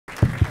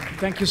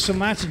Thank you so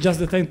much. Just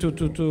the time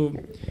to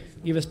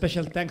give a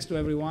special thanks to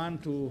everyone,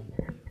 to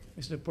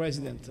Mr.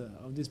 President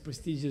of this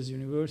prestigious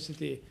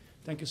university.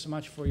 Thank you so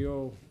much for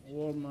your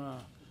warm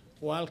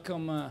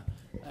welcome.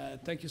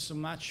 Thank you so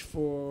much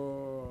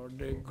for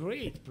the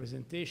great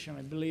presentation.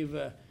 I believe,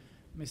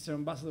 Mr.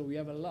 Ambassador, we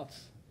have a lot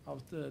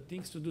of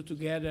things to do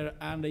together,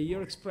 and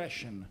your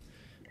expression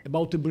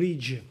about the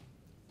bridge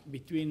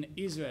between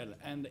Israel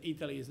and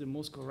Italy is the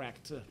most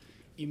correct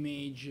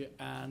image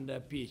and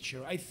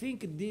picture. I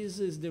think this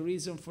is the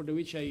reason for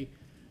which I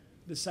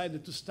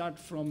decided to start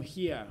from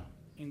here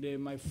in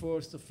my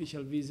first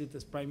official visit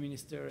as Prime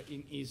Minister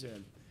in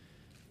Israel.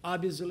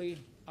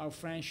 Obviously, our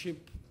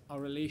friendship, our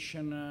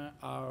relation,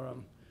 our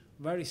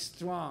very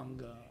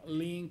strong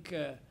link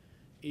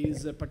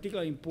is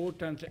particularly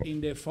important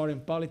in the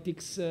foreign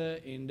politics,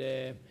 in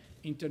the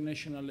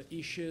international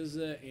issues,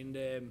 in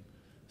the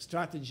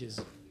strategies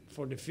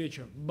for the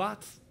future.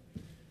 But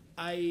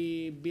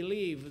I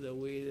believe that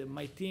with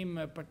my team,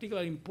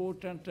 particularly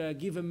important,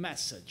 give a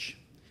message.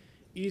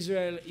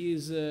 Israel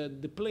is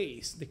the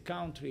place, the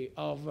country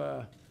of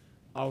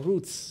our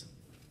roots,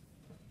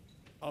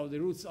 of the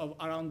roots of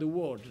around the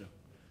world.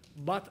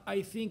 But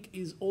I think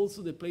is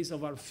also the place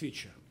of our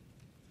future.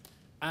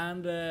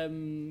 And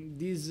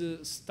this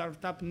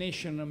startup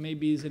nation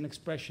maybe is an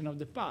expression of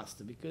the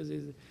past, because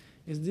it's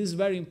this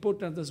very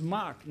important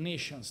smart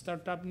nation,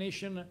 startup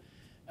nation,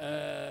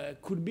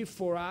 could be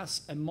for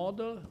us a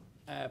model,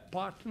 a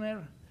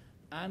partner,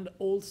 and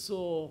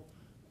also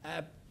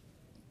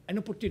an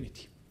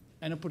opportunity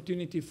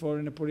for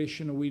an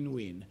operation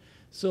win-win.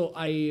 So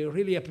I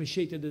really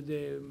appreciated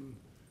the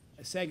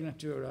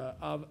signature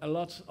of a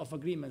lot of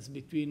agreements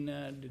between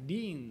the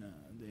dean,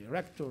 the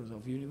rectors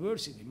of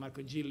university.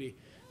 Marco Gilli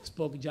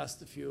spoke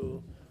just a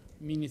few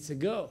minutes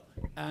ago,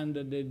 and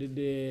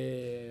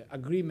the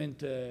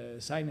agreement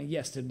signed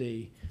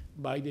yesterday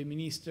by the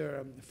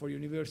Minister for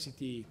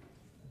University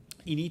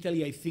in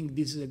Italy. I think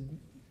this is a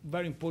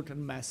very important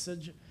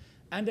message,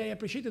 and I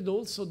appreciated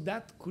also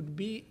that could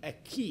be a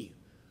key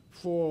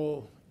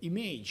for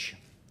image,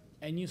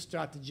 a new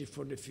strategy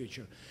for the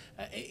future.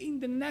 In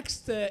the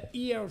next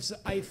years,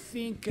 I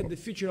think the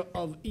future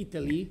of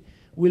Italy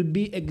will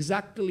be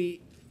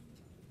exactly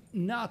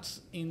not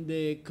in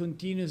the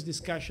continuous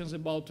discussions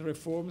about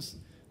reforms,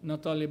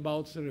 not only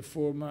about the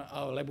reform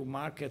of labor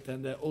market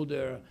and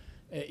other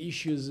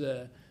issues,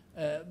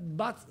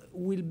 but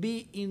will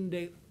be in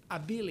the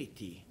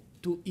ability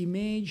to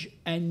image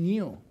a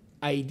new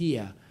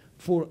idea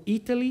for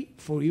Italy,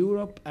 for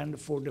Europe, and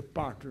for the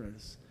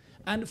partners.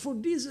 And for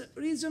this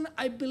reason,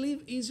 I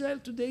believe Israel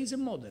today is a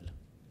model.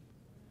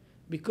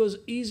 Because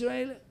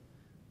Israel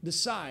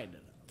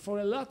decided, for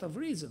a lot of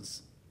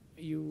reasons,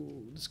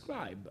 you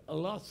describe a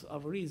lot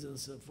of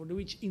reasons for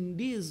which in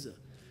this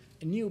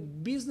new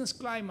business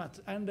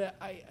climate, and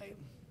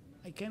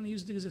I can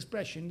use this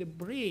expression, the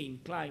brain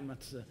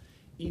climate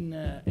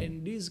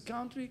in this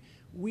country,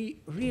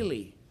 we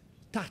really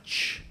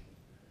touch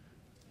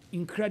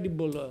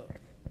incredible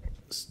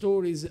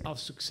stories of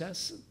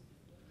success,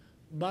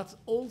 but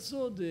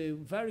also the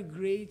very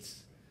great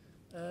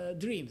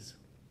dreams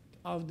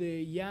of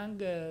the young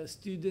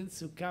students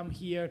who come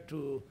here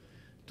to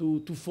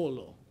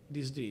follow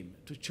this dream,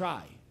 to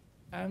try.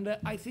 And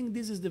I think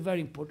this is the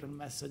very important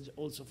message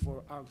also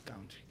for our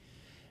country.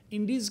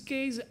 In this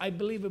case, I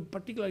believe it's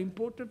particularly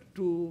important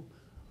to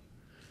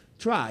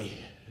try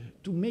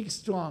to make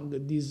strong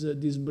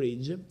this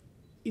bridge.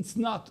 It's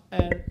not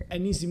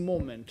an easy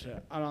moment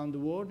around the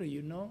world,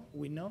 you know,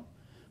 we know.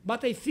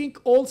 But I think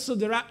also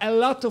there are a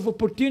lot of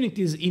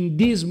opportunities in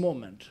this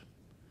moment.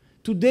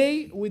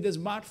 Today, with the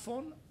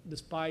smartphone,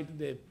 despite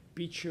the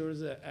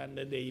pictures and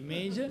the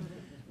image,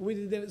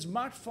 with the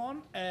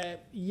smartphone, a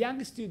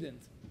young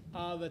student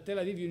of Tel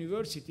Aviv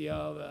University,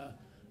 of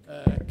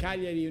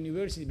Cagliari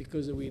University,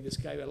 because we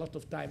describe a lot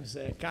of times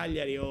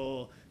Cagliari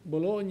or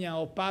Bologna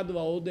or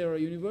Padua or other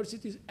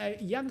universities, a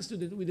young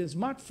student with a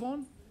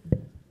smartphone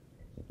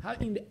has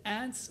in the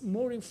hands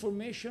more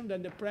information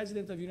than the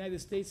President of the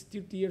United States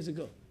 30 years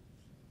ago.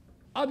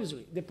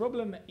 Obviously, the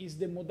problem is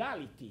the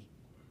modality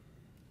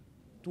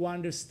to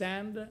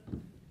understand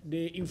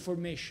the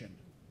information.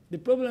 The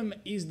problem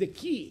is the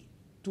key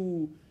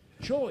to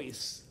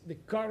choose the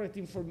correct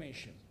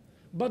information.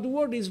 But the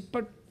world is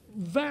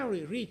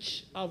very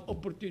rich of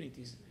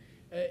opportunities.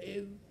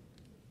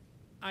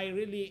 I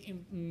really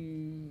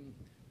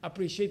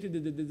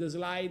appreciated the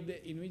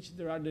slide in which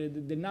there are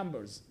the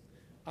numbers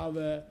of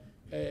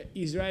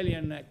Israeli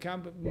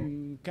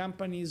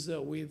companies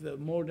with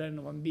more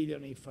than 1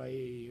 billion, if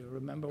I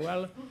remember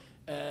well,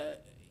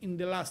 in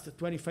the last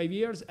 25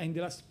 years and in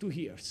the last 2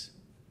 years.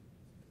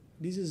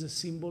 This is a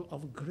symbol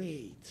of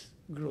great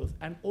growth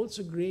and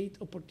also great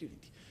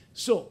opportunity.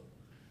 So,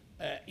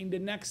 in the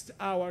next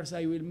hours,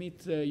 I will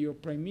meet your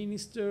Prime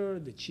Minister,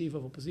 the Chief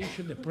of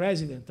Opposition, the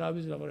President,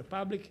 obviously, of the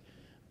Republic.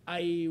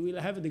 I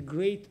will have the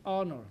great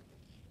honor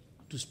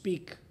to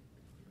speak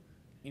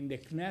in the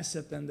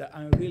Knesset, and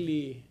I'm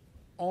really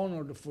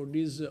honored for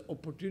this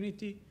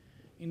opportunity.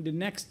 In the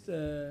next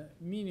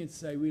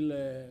minutes, I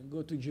will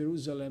go to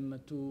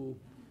Jerusalem to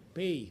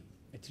pay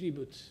a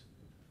tribute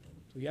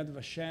to Yad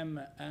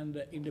Vashem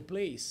and in the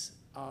place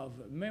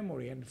of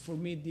memory. And for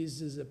me,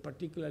 this is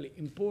particularly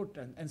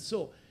important. And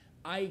so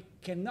I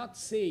cannot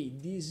say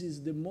this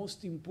is the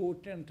most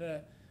important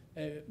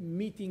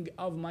meeting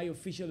of my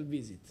official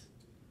visit.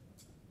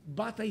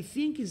 But I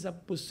think it's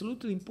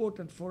absolutely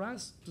important for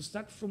us to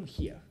start from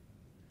here,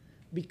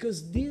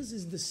 because this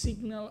is the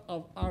signal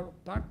of our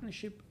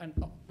partnership and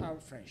of our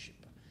friendship.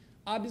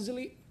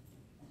 Obviously,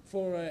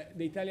 for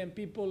the Italian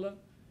people,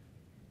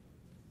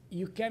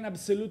 you can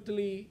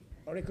absolutely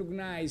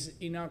recognize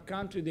in our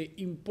country the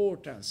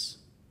importance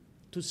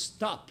to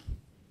stop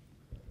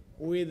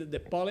with the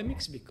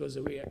polemics, because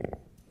we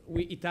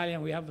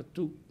Italian, we have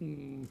two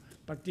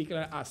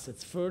particular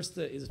assets. First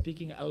is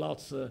speaking a lot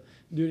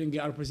during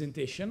our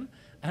presentation,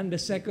 and the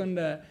second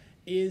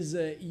is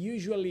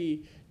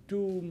usually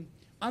to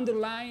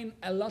underline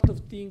a lot of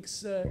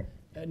things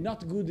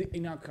not good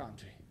in our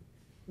country.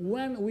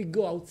 When we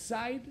go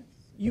outside,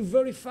 you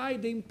verify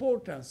the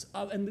importance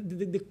of and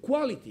the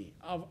quality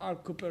of our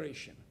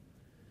cooperation,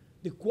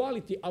 the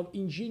quality of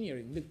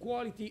engineering, the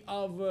quality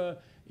of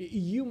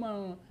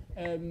human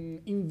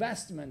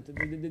investment,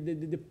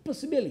 the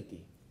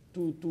possibility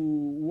to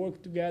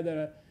work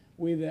together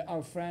with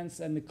our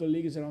friends and the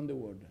colleagues around the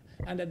world.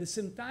 And at the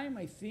same time,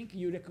 I think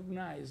you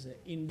recognize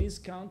in this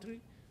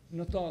country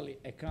not only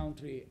a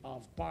country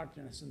of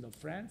partners and of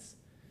friends,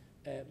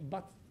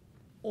 but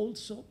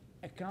also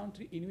a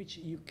country in which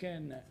you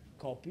can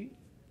copy,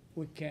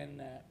 we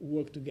can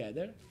work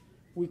together,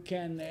 we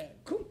can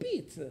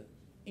compete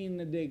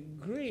in the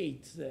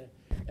great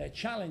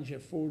challenge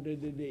for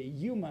the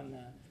human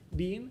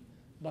being,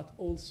 but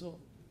also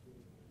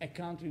a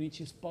country in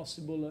which is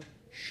possible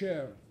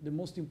share the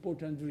most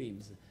important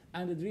dreams.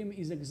 And the dream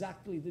is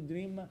exactly the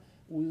dream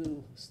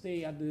will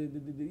stay at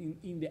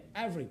in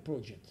every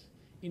project.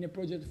 In a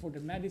project for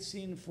the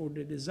medicine, for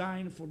the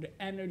design, for the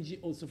energy,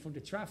 also for the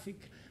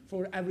traffic,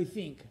 for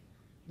everything.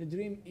 The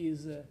dream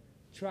is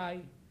try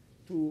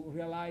to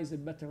realize a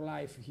better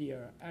life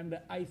here. And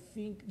I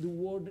think the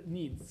world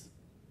needs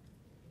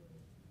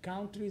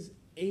countries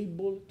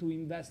able to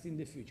invest in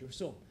the future.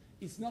 So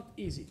it's not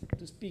easy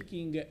to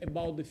speaking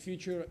about the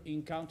future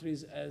in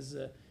countries as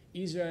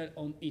Israel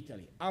or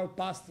Italy. Our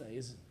past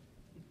is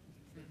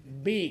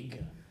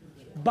big.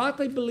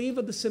 But I believe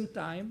at the same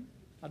time,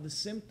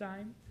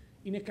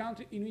 in a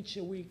country in which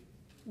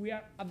we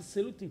are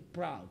absolutely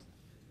proud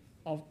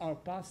of our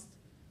past,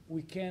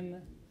 we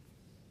can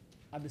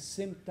at the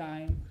same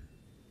time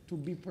to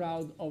be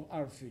proud of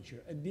our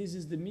future. And this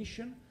is the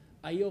mission.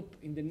 I hope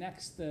in the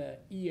next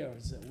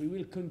years we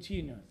will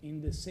continue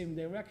in the same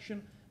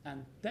direction.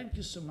 And thank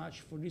you so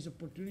much for this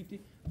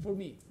opportunity. For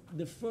me,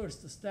 the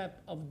first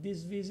step of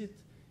this visit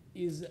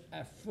is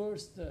a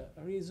first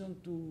reason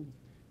to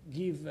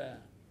give a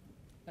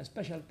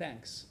special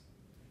thanks,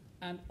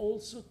 and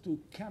also to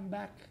come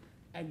back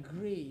a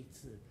great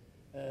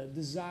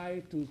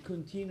desire to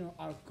continue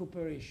our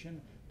cooperation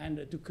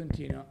and to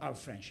continue our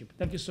friendship.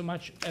 Thank you so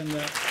much, and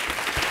I'm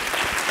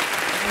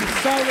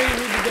sorry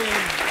with the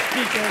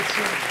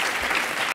speakers.